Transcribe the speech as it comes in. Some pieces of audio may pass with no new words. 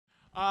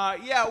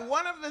Yeah,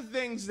 one of the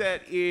things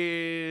that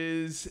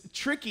is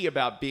tricky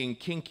about being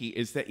kinky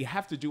is that you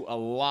have to do a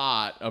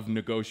lot of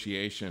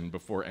negotiation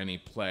before any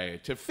play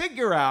to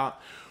figure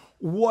out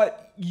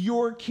what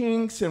your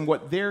kinks and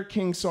what their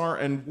kinks are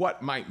and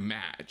what might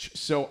match.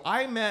 So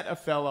I met a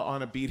fella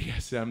on a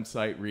BDSM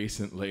site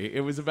recently.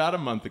 It was about a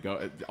month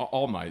ago.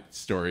 All my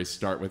stories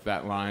start with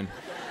that line.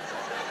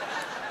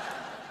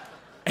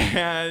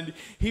 And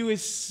he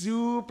was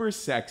super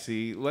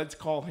sexy. Let's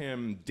call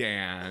him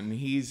Dan.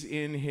 He's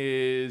in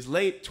his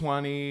late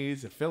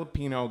 20s, a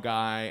Filipino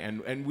guy,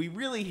 and we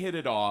really hit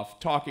it off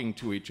talking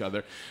to each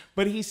other.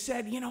 But he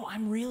said,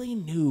 I'm really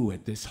new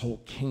at this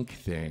whole kink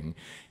thing.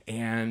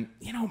 And,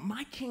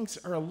 my kinks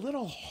are a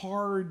little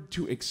hard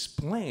to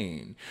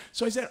explain.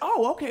 So I said,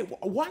 oh, okay,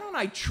 why don't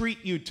I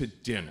treat you to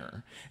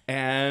dinner?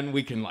 And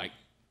we can,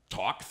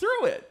 talk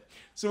through it.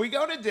 So we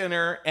go to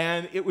dinner,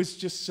 and it was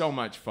just so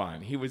much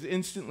fun. He was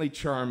instantly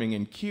charming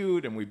and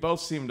cute, and we both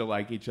seemed to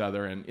like each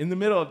other. And in the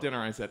middle of dinner,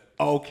 I said,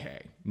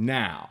 okay,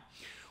 now,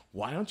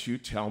 why don't you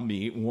tell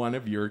me one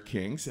of your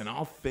kinks, and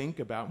I'll think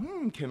about,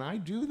 can I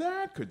do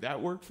that? Could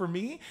that work for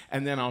me?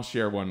 And then I'll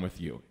share one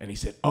with you. And he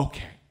said,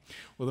 okay.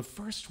 Well, the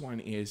first one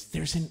is,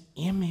 there's an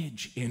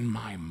image in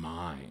my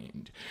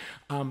mind.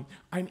 I'm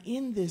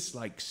in this,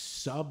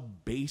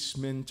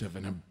 sub-basement of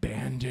an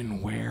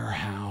abandoned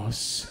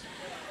warehouse.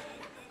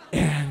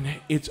 And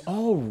it's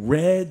all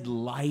red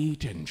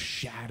light and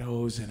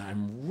shadows, and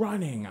I'm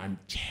running, I'm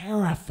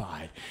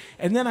terrified.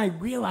 And then I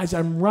realize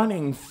I'm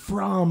running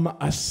from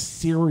a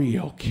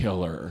serial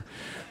killer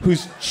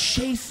who's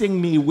chasing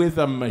me with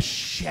a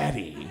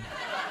machete.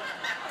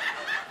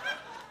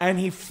 And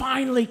he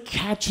finally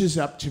catches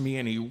up to me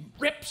and he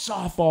rips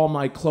off all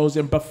my clothes,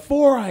 and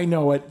before I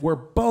know it, we're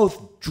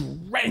both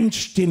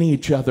drenched in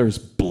each other's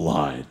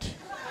blood.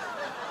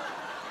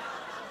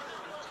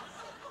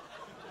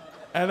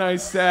 And I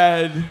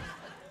said,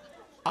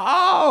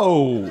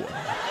 oh.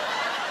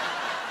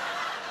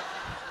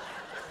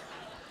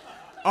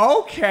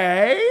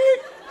 Okay.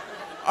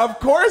 Of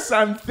course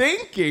I'm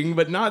thinking,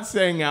 but not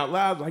saying out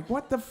loud,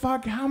 what the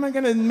fuck? How am I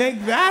gonna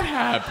make that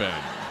happen?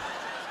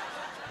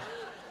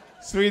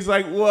 So he's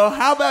like, well,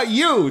 how about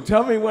you?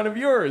 Tell me one of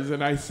yours.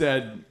 And I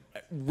said,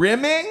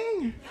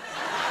 rimming?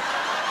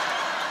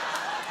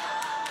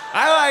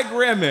 I like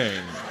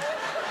rimming.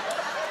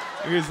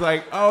 He was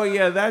like, oh,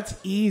 yeah, that's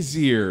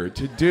easier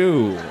to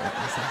do.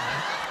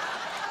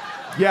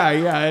 Yeah,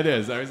 it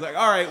is. I was like,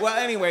 all right, well,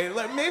 anyway,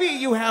 maybe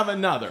you have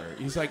another.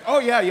 He's like, oh,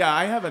 yeah,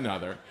 I have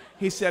another.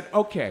 He said,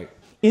 okay,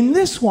 in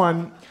this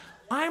one,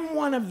 I'm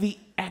one of the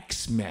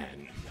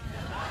X-Men.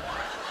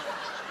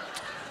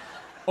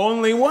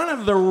 Only one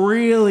of the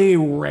really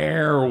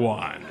rare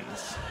ones.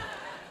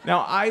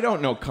 Now, I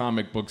don't know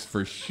comic books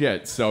for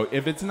shit, so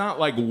if it's not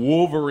like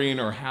Wolverine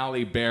or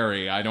Halle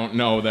Berry, I don't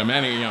know them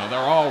any, they're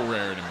all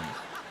rare to me.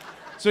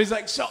 So he's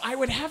like, so I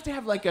would have to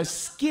have a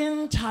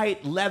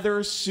skin-tight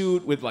leather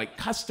suit with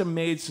custom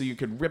made so you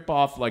could rip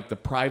off the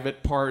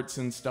private parts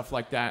and stuff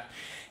like that.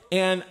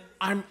 And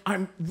I'm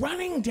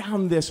running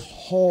down this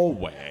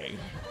hallway,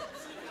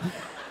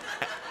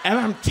 and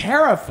I'm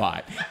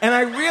terrified. And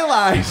I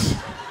realize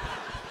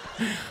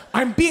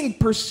I'm being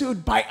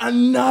pursued by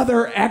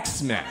another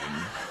X-Men.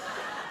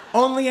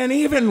 Only an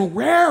even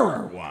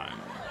rarer one.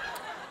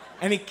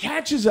 And he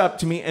catches up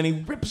to me and he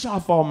rips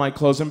off all my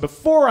clothes, and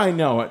before I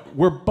know it,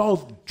 we're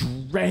both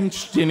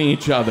drenched in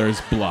each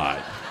other's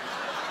blood.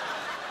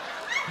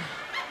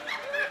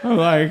 I'm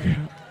like,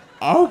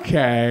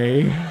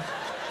 okay.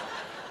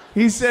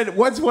 He said,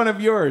 what's one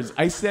of yours?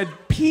 I said,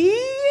 pee?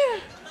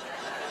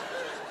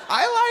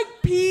 I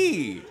like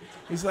pee.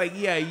 He's like,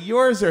 yeah,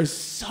 yours are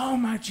so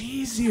much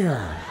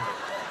easier.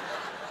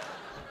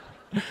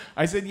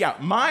 I said, yeah,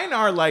 mine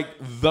are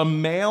the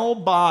male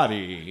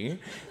body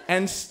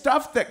and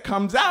stuff that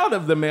comes out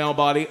of the male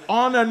body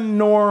on a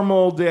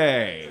normal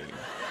day.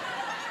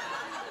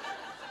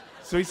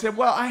 So he said,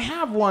 well, I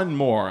have one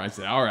more. I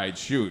said, all right,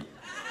 shoot.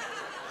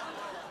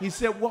 He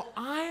said, well,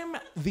 I'm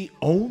the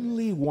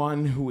only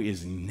one who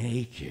is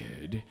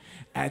naked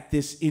at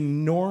this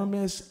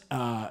enormous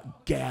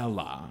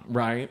gala,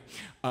 right?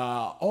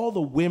 All the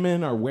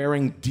women are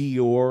wearing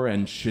Dior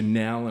and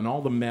Chanel, and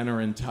all the men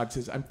are in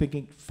tuxes. I'm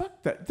thinking,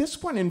 fuck that.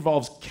 This one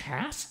involves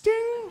casting?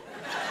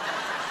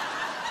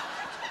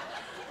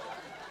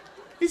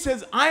 He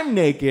says, I'm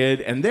naked,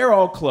 and they're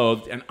all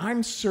clothed, and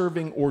I'm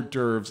serving hors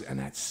d'oeuvres,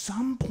 and at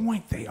some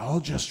point, they all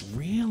just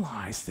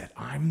realize that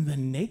I'm the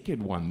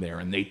naked one there,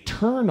 and they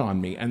turn on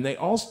me, and they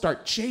all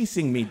start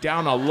chasing me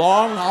down a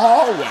long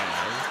hallway.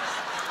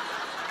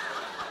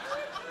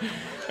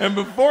 And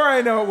before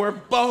I know it, we're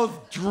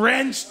both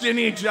drenched in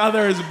each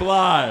other's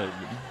blood.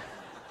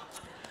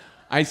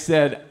 I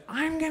said,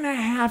 I'm gonna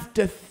have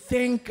to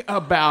think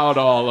about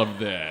all of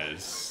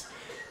this.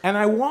 And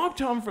I walked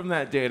home from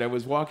that date. I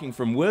was walking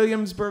from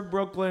Williamsburg,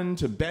 Brooklyn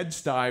to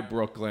Bed-Stuy,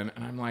 Brooklyn.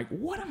 And I'm like,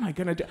 what am I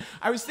gonna do?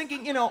 I was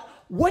thinking,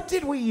 what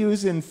did we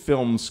use in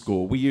film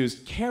school? We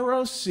used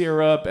Caro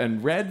syrup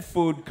and red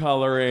food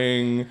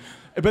coloring.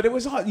 But it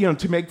was all,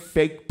 to make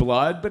fake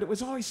blood, but it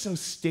was always so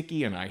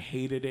sticky and I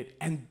hated it.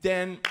 And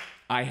then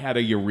I had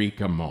a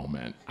eureka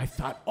moment. I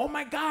thought, oh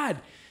my God,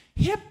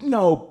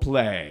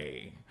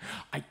 hypnoplay.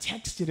 I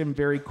texted him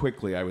very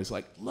quickly. I was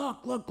like,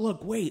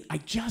 look, wait, I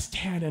just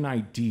had an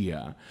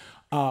idea.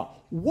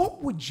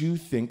 What would you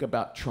think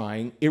about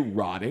trying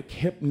erotic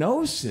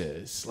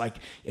hypnosis? Like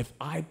if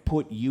I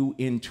put you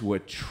into a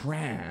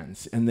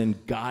trance and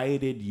then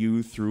guided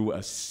you through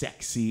a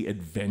sexy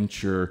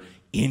adventure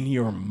in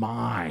your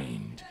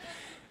mind.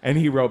 And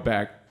he wrote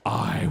back,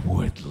 I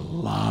would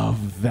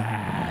love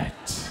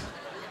that.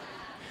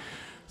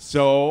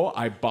 So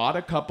I bought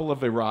a couple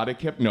of erotic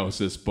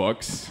hypnosis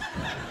books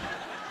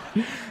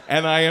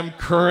and I am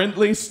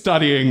currently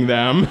studying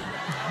them.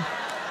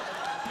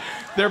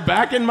 They're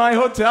back in my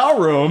hotel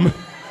room.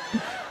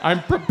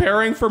 I'm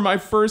preparing for my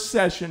first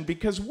session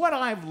because what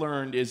I've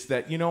learned is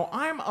that,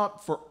 I'm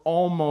up for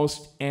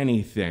almost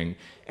anything,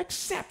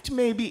 except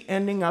maybe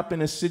ending up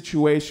in a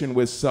situation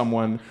with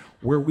someone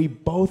where we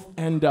both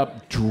end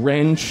up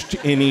drenched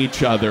in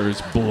each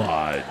other's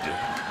blood.